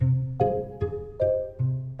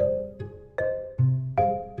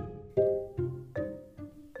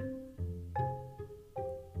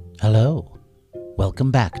Hello,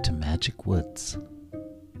 welcome back to Magic Woods.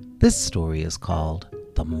 This story is called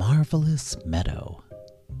The Marvelous Meadow.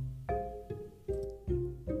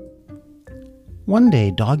 One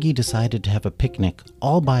day, Doggie decided to have a picnic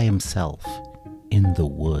all by himself in the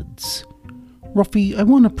woods. "Ruffy, I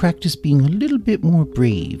want to practice being a little bit more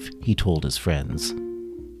brave," he told his friends.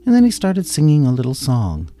 And then he started singing a little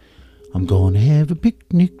song. "I'm gonna have a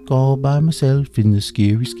picnic all by myself in the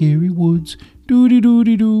scary, scary woods.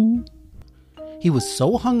 Doody-doody-doo." He was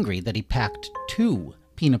so hungry that he packed 2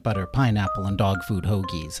 peanut butter, pineapple, and dog food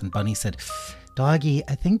hoagies. And Bunny said, "Doggie,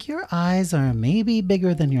 I think your eyes are maybe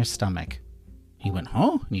bigger than your stomach." He went,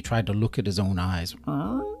 "Huh?" And he tried to look at his own eyes.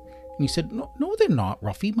 And he said, No, they're not,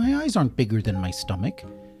 Ruffy. My eyes aren't bigger than my stomach."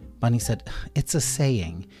 Bunny said, "It's a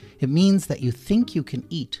saying. It means that you think you can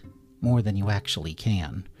eat more than you actually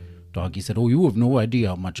can." Doggie said, "Oh, you have no idea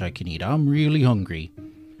how much I can eat. I'm really hungry."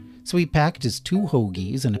 So he packed his 2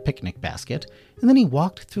 hoagies in a picnic basket, and then he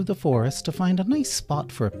walked through the forest to find a nice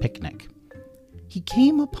spot for a picnic. He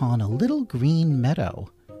came upon a little green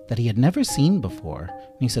meadow that he had never seen before,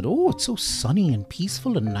 and he said, "Oh, it's so sunny and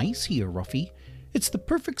peaceful and nice here, Ruffy. It's the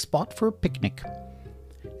perfect spot for a picnic."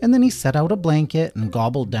 And then he set out a blanket and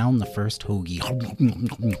gobbled down the first hoagie.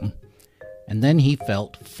 And then he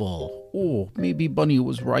felt full. "Oh, maybe Bunny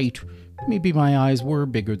was right. Maybe my eyes were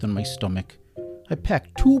bigger than my stomach. I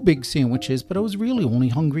packed 2 big sandwiches, but I was really only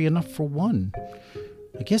hungry enough for 1.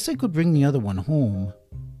 I guess I could bring the other one home.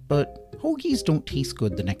 But hoagies don't taste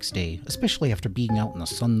good the next day, especially after being out in the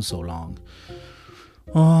sun so long.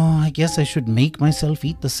 Oh, I guess I should make myself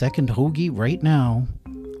eat the second hoagie right now."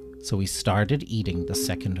 So he started eating the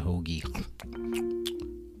second hoagie.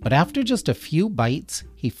 But after just a few bites,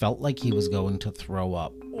 he felt like he was going to throw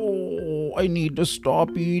up. "Oh, I need to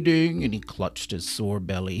stop eating," and he clutched his sore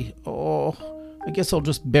belly. "Oh, I guess I'll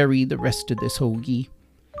just bury the rest of this hoagie."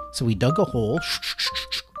 So he dug a hole,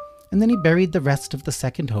 and then he buried the rest of the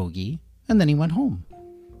second hoagie, and then he went home.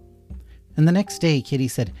 And the next day, Kitty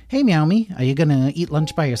said, "Hey, Meowmy, are you going to eat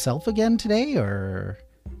lunch by yourself again today, or?"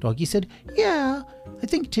 Doggie said, "Yeah, I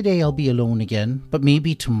think today I'll be alone again, but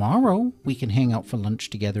maybe tomorrow we can hang out for lunch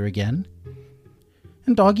together again."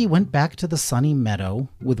 And Doggie went back to the sunny meadow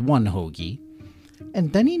with 1 hoagie,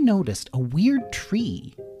 and then he noticed a weird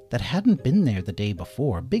tree that hadn't been there the day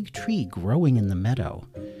before, a big tree growing in the meadow.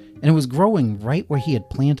 And it was growing right where he had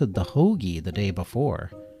planted the hoagie the day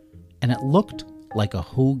before. And it looked like a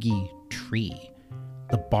hoagie tree.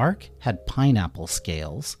 The bark had pineapple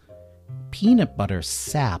scales, peanut butter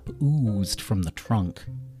sap oozed from the trunk,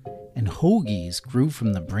 and hoagies grew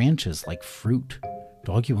from the branches like fruit.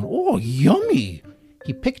 Doggie went, "Oh, yummy!"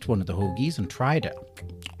 He picked one of the hoagies and tried it.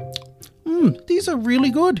 These are really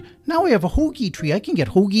good. Now I have a hoagie tree. I can get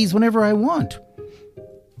hoagies whenever I want."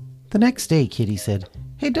 The next day, Kitty said,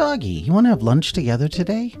 "Hey, Doggie, you want to have lunch together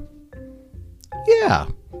today?" "Yeah,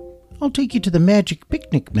 I'll take you to the magic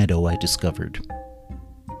picnic meadow I discovered."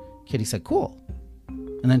 Kitty said, "Cool."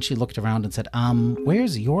 And then she looked around and said,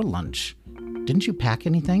 "Where's your lunch? Didn't you pack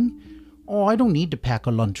anything?" "Oh, I don't need to pack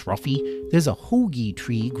a lunch, Ruffy. There's a hoagie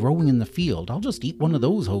tree growing in the field. I'll just eat one of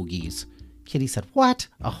those hoagies." Kitty said, "What?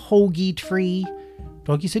 A hoagie tree?"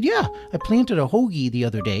 Doggie said, "Yeah, I planted a hoagie the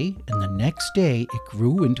other day, and the next day it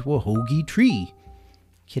grew into a hoagie tree."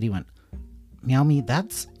 Kitty went, "Meowmy,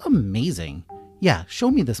 that's amazing. Yeah,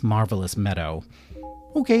 show me this marvelous meadow."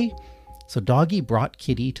 Okay, so Doggie brought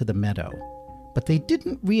Kitty to the meadow, but they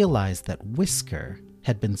didn't realize that Whisker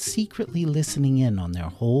had been secretly listening in on their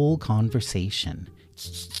whole conversation.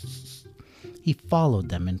 He followed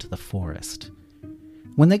them into the forest.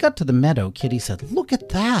 When they got to the meadow, Kitty said, "Look at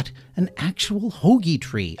that, an actual hoagie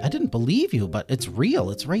tree. I didn't believe you, but it's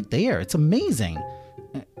real. It's right there. It's amazing."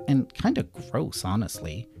 And kind of gross,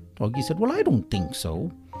 honestly. Doggie said, "Well, I don't think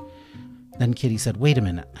so." Then Kitty said, "Wait a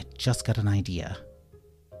minute, I just got an idea."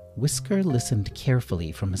 Whisker listened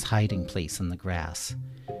carefully from his hiding place in the grass.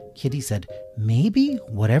 Kitty said, "Maybe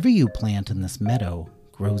whatever you plant in this meadow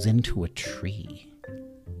grows into a tree."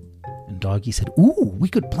 And Doggie said, "Ooh, we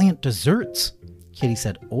could plant desserts." Kitty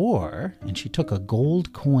said, "Or," and she took a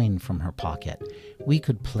gold coin from her pocket, "we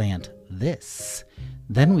could plant this.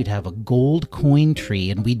 Then we'd have a gold coin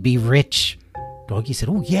tree and we'd be rich." Doggie said,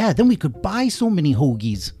 "Oh yeah, then we could buy so many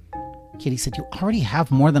hoagies." Kitty said, "You already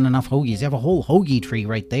have more than enough hoagies. You have a whole hoagie tree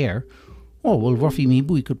right there." "Oh, well, Ruffy,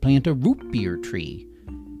 maybe we could plant a root beer tree."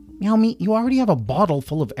 "Meowmy, you already have a bottle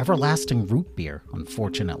full of everlasting root beer,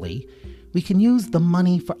 unfortunately. We can use the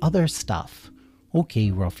money for other stuff."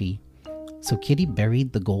 "Okay, Ruffy." So Kitty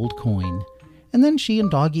buried the gold coin, and then she and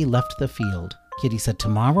Doggie left the field. Kitty said,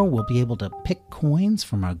 "Tomorrow we'll be able to pick coins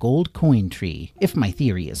from our gold coin tree, if my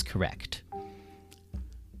theory is correct."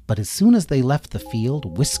 But as soon as they left the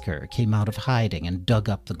field, Whisker came out of hiding and dug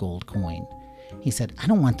up the gold coin. He said, I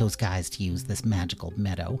don't want those guys to use this magical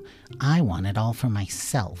meadow. I want it all for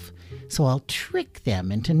myself. So I'll trick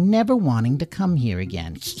them into never wanting to come here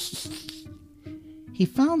again. He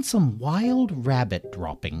found some wild rabbit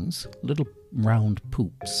droppings, little round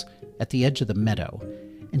poops, at the edge of the meadow,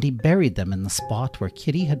 and he buried them in the spot where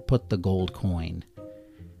Kitty had put the gold coin.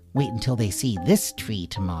 Wait until they see this tree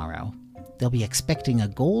tomorrow. They'll be expecting a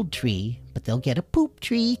gold tree, but they'll get a poop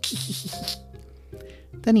tree.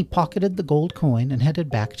 Then he pocketed the gold coin and headed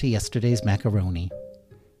back to yesterday's macaroni.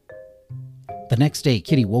 The next day,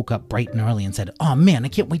 Kitty woke up bright and early and said, "Oh man, I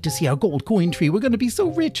can't wait to see our gold coin tree. We're going to be so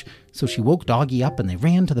rich." So she woke Doggie up and they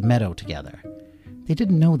ran to the meadow together. They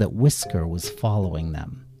didn't know that Whisker was following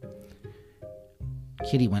them.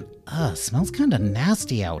 Kitty went, smells kind of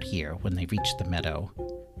nasty out here when they reached the meadow.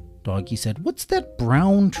 Doggie said, "What's that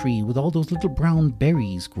brown tree with all those little brown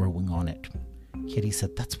berries growing on it?" Kitty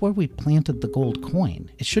said, "That's where we planted the gold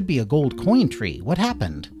coin. It should be a gold coin tree. What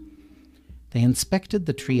happened?" They inspected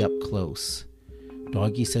the tree up close.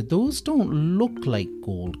 Doggie said, "Those don't look like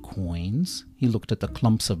gold coins." He looked at the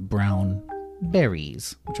clumps of brown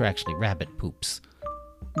berries, which are actually rabbit poops,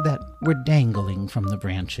 that were dangling from the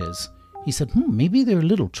branches. He said, "Maybe they're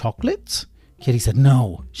little chocolates?" Kitty said,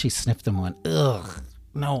 "No." She sniffed them and went, "Ugh,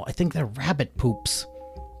 no, I think they're rabbit poops."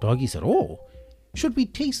 Doggie said, "Oh, should we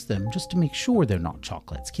taste them just to make sure they're not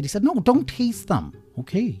chocolates?" Kitty said, "No, don't taste them."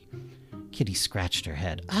 "Okay." Kitty scratched her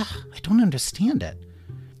head. I don't understand it."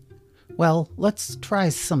 "Well, let's try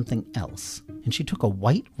something else." And she took a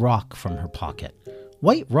white rock from her pocket.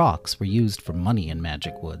 White rocks were used for money in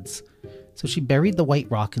Magic Woods. So she buried the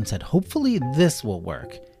white rock and said, "Hopefully this will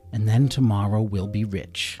work, and then tomorrow we'll be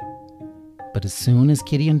rich." But as soon as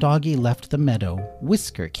Kitty and Doggie left the meadow,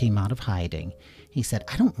 Whisker came out of hiding. He said,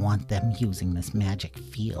 "I don't want them using this magic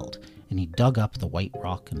field." And he dug up the white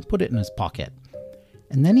rock and put it in his pocket.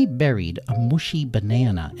 And then he buried a mushy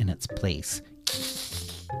banana in its place.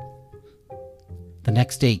 The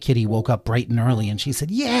next day, Kitty woke up bright and early and she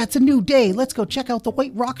said, "Yeah, it's a new day. Let's go check out the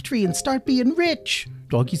white rock tree and start being rich."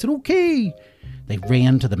 Doggie said, "Okay." They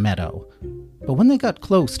ran to the meadow. But when they got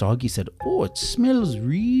close, Doggie said, "Oh, it smells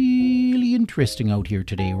really interesting out here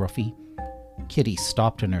today, Ruffy." Kitty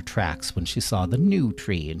stopped in her tracks when she saw the new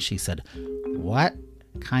tree and she said, "What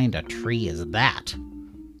kind of tree is that?"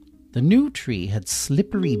 The new tree had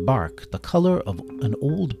slippery bark the color of an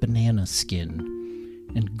old banana skin,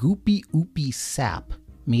 and goopy oopy sap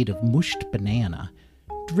made of mushed banana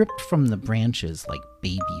dripped from the branches like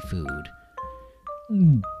baby food.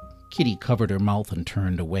 Kitty covered her mouth and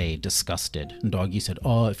turned away, disgusted, and Doggie said,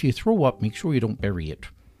 "If you throw up, make sure you don't bury it."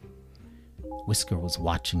 Whisker was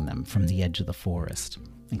watching them from the edge of the forest,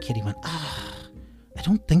 and Kitty went, "I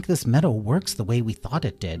don't think this meadow works the way we thought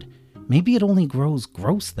it did. Maybe it only grows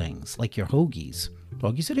gross things, like your hoagies."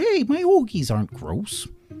 Doggie said, "Hey, my hoagies aren't gross."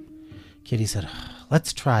 Kitty said,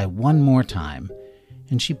 "Let's try one more time."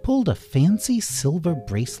 And she pulled a fancy silver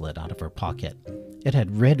bracelet out of her pocket. It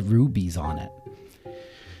had red rubies on it.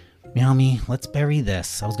 "Meow me, let's bury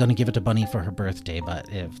this. I was going to give it to Bunny for her birthday, but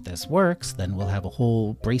if this works, then we'll have a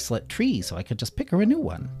whole bracelet tree so I could just pick her a new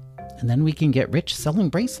one. And then we can get rich selling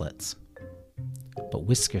bracelets." But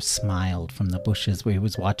Whisker smiled from the bushes where he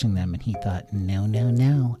was watching them, and he thought,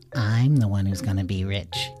 No, I'm the one who's going to be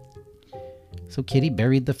rich." So Kitty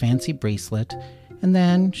buried the fancy bracelet, and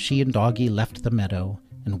then she and Doggie left the meadow,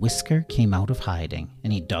 and Whisker came out of hiding,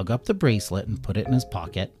 and he dug up the bracelet and put it in his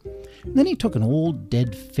pocket. And then he took an old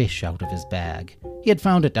dead fish out of his bag. He had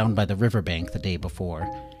found it down by the riverbank the day before,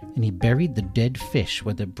 and he buried the dead fish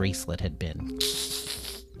where the bracelet had been.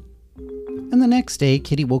 And the next day,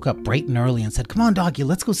 Kitty woke up bright and early and said, "Come on, Doggie,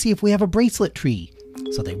 let's go see if we have a bracelet tree."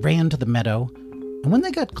 So they ran to the meadow, and when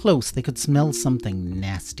they got close, they could smell something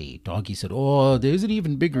nasty. Doggie said, "There's an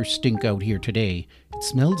even bigger stink out here today. It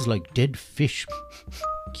smells like dead fish."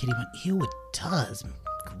 Kitty went, "Ew, it does.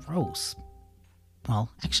 Gross."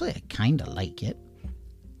 Well, actually, I kind of like it.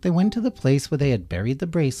 They went to the place where they had buried the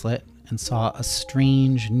bracelet and saw a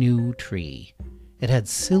strange new tree. It had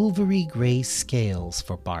silvery gray scales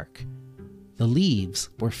for bark. The leaves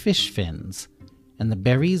were fish fins, and the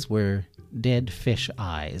berries were dead fish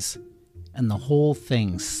eyes, and the whole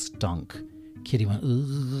thing stunk. Kitty went,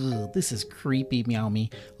 "Ugh, this is creepy, Meow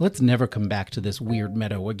Me. Let's never come back to this weird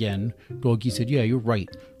meadow again." Doggie said, "Yeah, you're right.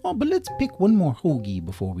 But let's pick one more hoagie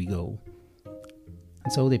before we go."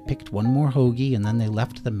 And so they picked one more hoagie, and then they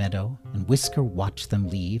left the meadow, and Whisker watched them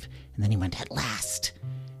leave, and then he went, "At last!"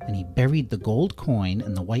 And he buried the gold coin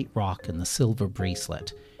and the white rock and the silver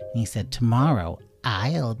bracelet. And he said, "Tomorrow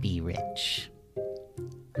I'll be rich."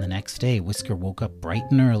 The next day, Whisker woke up bright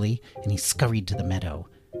and early, and he scurried to the meadow.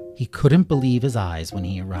 He couldn't believe his eyes when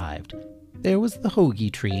he arrived. There was the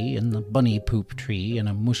hoagie tree, and the bunny poop tree, and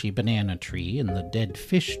a mushy banana tree, and the dead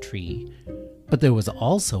fish tree. But there was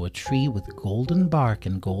also a tree with golden bark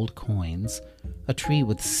and gold coins, a tree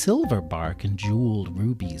with silver bark and jeweled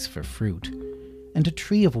rubies for fruit, and a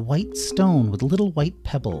tree of white stone with little white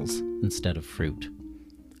pebbles instead of fruit.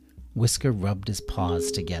 Whisker rubbed his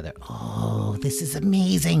paws together. "Oh, this is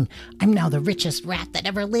amazing! I'm now the richest rat that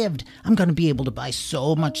ever lived. I'm going to be able to buy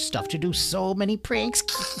so much stuff to do so many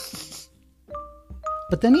pranks."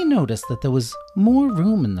 But then he noticed that there was more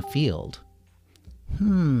room in the field.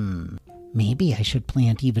 Maybe I should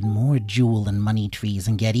plant even more jewel and money trees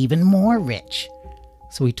and get even more rich.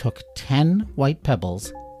 So he took 10 white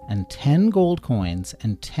pebbles and 10 gold coins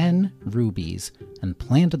and 10 rubies and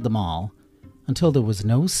planted them all until there was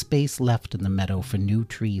no space left in the meadow for new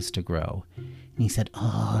trees to grow. And he said,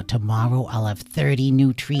 tomorrow I'll have 30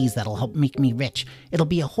 new trees that'll help make me rich. It'll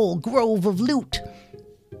be a whole grove of loot.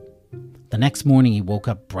 The next morning he woke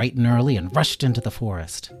up bright and early and rushed into the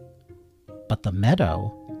forest. But the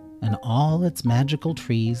meadow and all its magical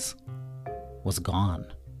trees was gone.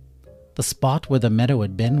 The spot where the meadow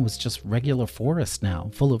had been was just regular forest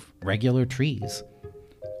now, full of regular trees.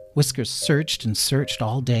 Whisker searched and searched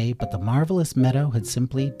all day, but the marvelous meadow had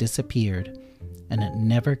simply disappeared, and it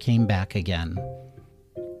never came back again.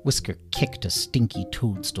 Whisker kicked a stinky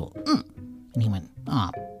toadstool, and he went,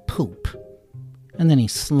 poop. And then he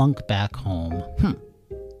slunk back home.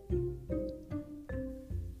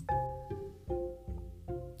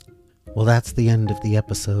 Well, that's the end of the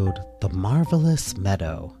episode, The Marvelous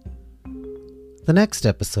Meadow. The next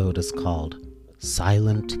episode is called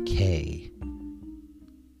Silent K.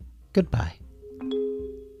 Goodbye.